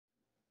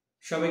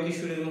সবাইকে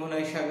সুরের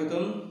মোহনায়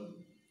স্বাগতম।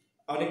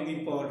 অনেকদিন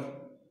পর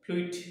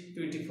ফ্লুইড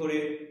 24-এ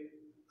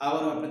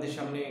আবারও আপনাদের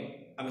সামনে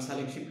আমি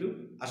সালেক শিবলু।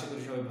 আশা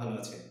করি সবাই ভালো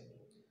আছে।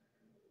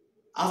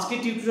 আজকে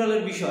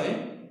টিউটোরিয়ালের বিষয়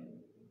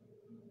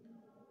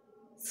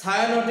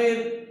ছায়ানটের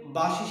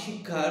বাসি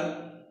শিক্ষার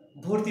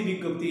ভর্তি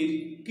বিজ্ঞপ্তির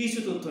কিছু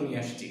তথ্য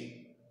নিয়ে আসছি।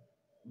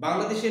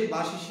 বাংলাদেশের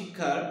বাসি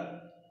শিক্ষার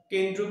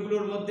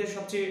কেন্দ্রগুলোর মধ্যে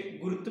সবচেয়ে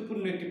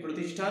গুরুত্বপূর্ণ একটি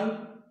প্রতিষ্ঠান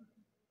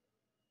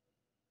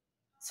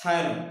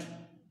ছায়ানট।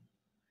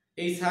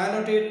 এই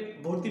ছায়ানটের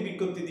ভর্তি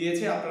বিজ্ঞপ্তি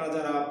দিয়েছে। আপনারা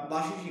যারা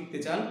বাসি শিখতে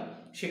চান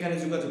সেখানে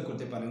যোগাযোগ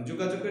করতে পারেন।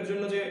 যোগাযোগের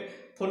জন্য যে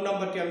ফোন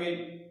নাম্বারটি আমি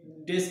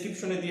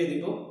ডেসক্রিপশনে দিয়ে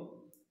দিব,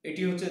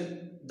 এটি হচ্ছে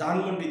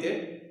ধানমন্ডিতে।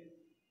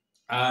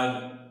 আর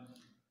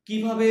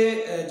কিভাবে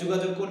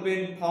যোগাযোগ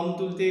করবেন, ফর্ম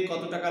তুলতে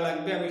কত টাকা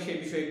লাগবে, আমি সেই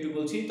বিষয়ে একটু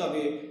বলছি।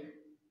 তবে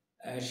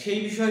সেই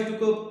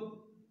বিষয়টুকু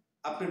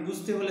আপনার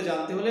বুঝতে হলে,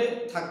 জানতে হলে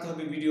থাকতে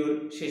হবে ভিডিওর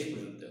শেষ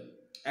পর্যন্ত।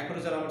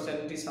 এখনও যারা আমার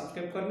চ্যানেলটি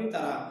সাবস্ক্রাইব করেনি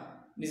তারা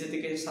নিজে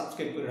থেকে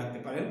সাবস্ক্রাইব করে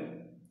রাখতে পারেন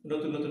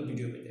নতুন নতুন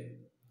ভিডিও পেতে।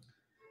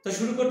 তো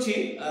শুরু করছি।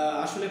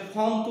 আসলে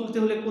ফর্ম তুলতে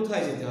হলে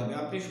কোথায় যেতে হবে?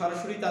 আপনি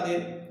সরাসরি তাদের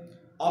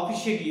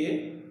অফিসে গিয়ে,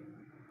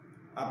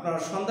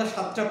 আপনার সন্ধ্যা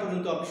 7টা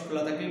পর্যন্ত অফিস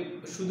খোলা থাকে,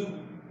 শুধু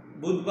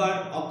বুধবার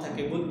অফ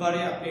থাকে। বুধবারে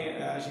আপনি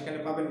সেখানে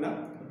পাবেন না।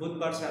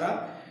 বুধবার ছাড়া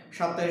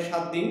সপ্তাহে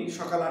 7 দিন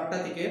সকাল 8টা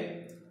থেকে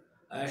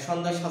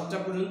সন্ধ্যা 7টা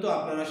পর্যন্ত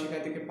আপনারা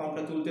সেখান থেকে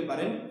ফর্মটা তুলতে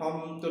পারেন। ফর্ম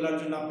তোলার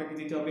জন্য আপনাকে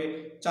দিতে হবে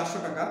 400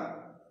 টাকা।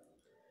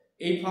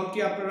 এই ফর্মটি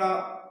আপনারা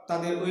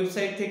তাদের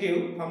ওয়েবসাইট থেকেও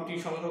ফর্মটি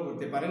সংগ্রহ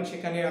করতে পারেন।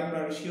 সেখানে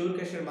আপনার শিওর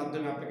ক্যাশের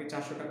মাধ্যমে আপনাকে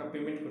 400 টাকা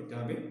পেমেন্ট করতে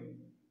হবে।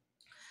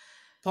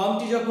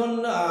 ফর্মটি যখন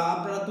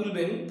আপনারা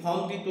তুলবেন,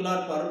 ফর্মটি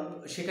তোলার পর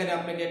সেখানে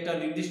আপনাকে একটা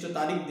নির্দিষ্ট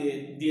তারিখ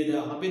দিয়ে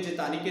দেওয়া হবে, যে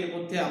তারিখের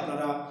মধ্যে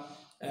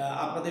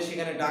আপনাদের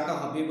সেখানে ডাকা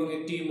হবে এবং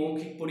একটি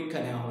মৌখিক পরীক্ষা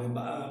নেওয়া হবে,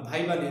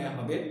 ভাইবা নেওয়া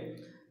হবে।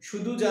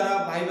 শুধু যারা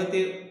ভাইবাতে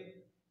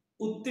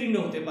উত্তীর্ণ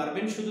হতে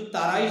পারবেন শুধু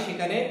তারাই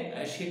সেখানে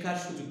শেখার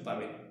সুযোগ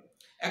পাবেন।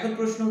 এখন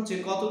প্রশ্ন হচ্ছে,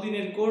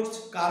 কতদিনের কোর্স,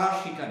 কারা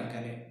শেখান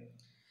এখানে?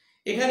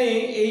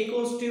 এই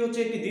কোর্সটি হচ্ছে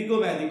একটি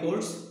দীর্ঘমেয়াদী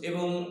কোর্স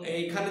এবং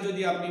এইখানে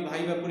যদি আপনি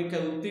ভাইবা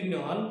পরীক্ষায় উত্তীর্ণ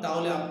হন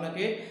তাহলে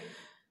আপনাকে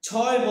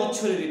 6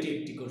 বছরের এটি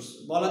একটি কোর্স,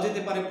 বলা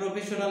যেতে পারে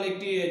প্রফেশনাল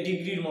একটি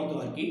ডিগ্রির মতো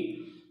আর কি।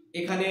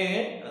 এখানে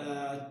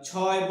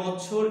 6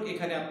 বছর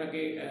এখানে আপনাকে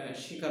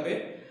শেখাবে।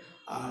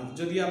 আর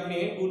যদি আপনি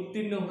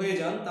উত্তীর্ণ হয়ে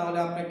যান তাহলে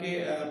আপনাকে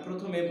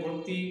প্রথমে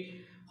ভর্তি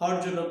হওয়ার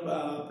জন্য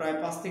প্রায়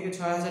 5 থেকে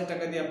 6 হাজার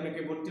টাকা দিয়ে আপনাকে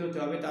ভর্তি হতে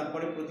হবে।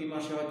 তারপরে প্রতি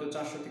মাসে হয়তো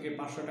 400 থেকে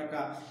 500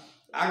 টাকা,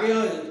 আগে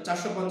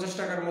 450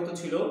 টাকার মতো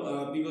ছিল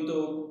বিগত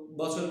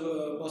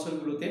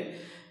বছরগুলোতে।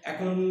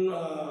 এখন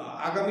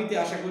আগামীতে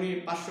আশা করি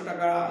 500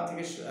 টাকা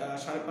থেকে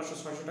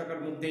 550-600 টাকার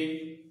মধ্যেই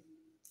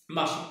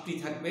মাসিক ফি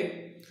থাকবে।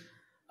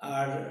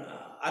 আর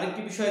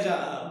আরেকটি বিষয় যা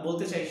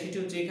বলতে চাই সেটি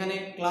হচ্ছে, এখানে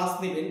ক্লাস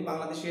নেবেন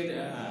বাংলাদেশের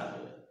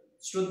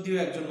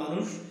শ্রদ্ধেয় একজন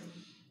মানুষ,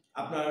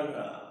 আপনার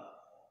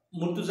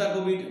মুর্তজা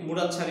কবির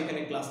মুরাদ স্যার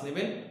এখানে ক্লাস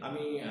নেবেন।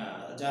 আমি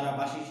যারা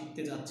বাসি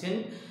শিখতে চাচ্ছেন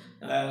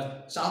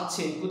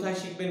কোথায়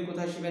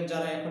শিখবেন,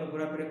 যারা এখন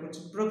ঘোরাফেরা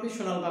করছেন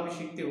প্রফেশনালভাবে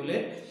শিখতে হলে,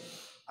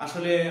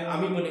 আসলে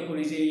আমি মনে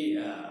করি যে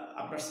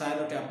আপনার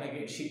ছায়ানটে আপনাকে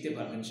শিখতে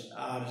পারবেন।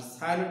 আর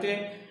ছায়ানটে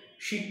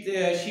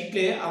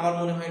শিখলে আমার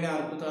মনে হয় না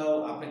আর কোথাও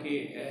আপনাকে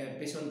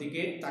পেছন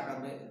দিকে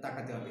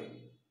তাকাতে হবে।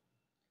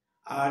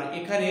 আর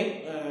এখানে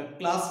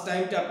ক্লাস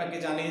টাইমটা আপনাকে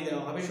জানিয়ে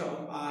দেওয়া হবে,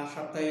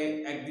 সপ্তাহে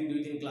 1 দিন 2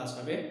 দিন ক্লাস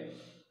হবে।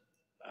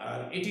 আর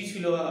এটি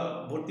ছিল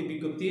ভর্তি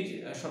বিজ্ঞপ্তির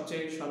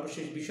সবচেয়ে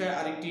সর্বশেষ বিষয়।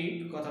 আরেকটি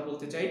কথা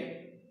বলতে চাই,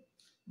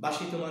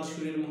 বাসি তোমার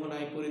সুরের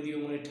মোহনায় করে দিও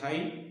মনে ঠাই,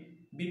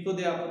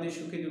 বিপদে আপদে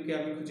সুখে দুঃখে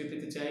আমি খুঁজে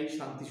পেতে চাই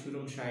শান্তি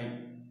সুরম সাই।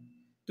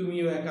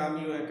 তুমিও একা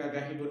আমিও একা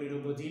গাহিব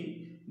নিরবধি,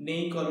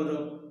 নেই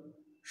কলরব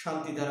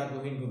শান্তি ধারা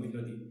গহীন গভীর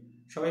নদী।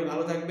 সবাই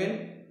ভালো থাকবেন।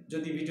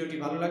 যদি ভিডিওটি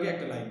ভালো লাগে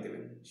একটা লাইক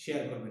দেবেন,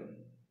 শেয়ার করবেন।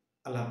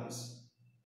 আল্লাহ হাফেজ।